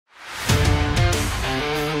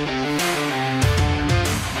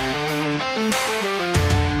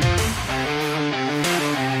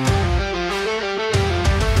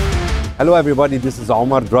Hello everybody, this is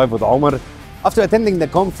Omar, Drive with Omar. After attending the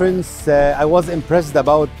conference, I was impressed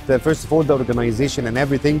about, first of all, the organization and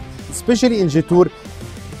everything, especially in JETOUR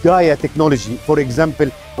Gaia technology. For example,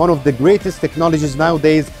 one of the greatest technologies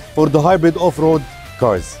nowadays for the hybrid off-road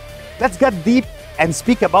cars. Let's get deep and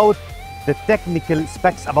speak about the technical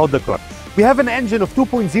specs about the car. We have an engine of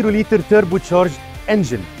 2.0 liter turbocharged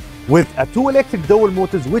engine with two electric dual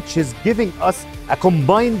motors, which is giving us a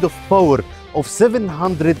combined of power of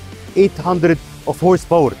 800 of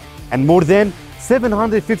horsepower and more than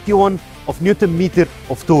 751 of Newton meter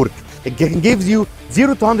of torque. It gives you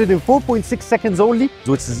 0 to 100 in 4.6 seconds only,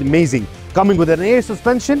 which is amazing. Coming with an air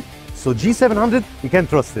suspension, so G700, you can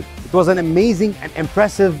trust it. It was an amazing and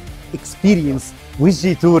impressive experience with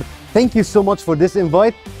JETOUR. Thank you so much for this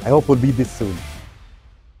invite. I hope we'll be this soon.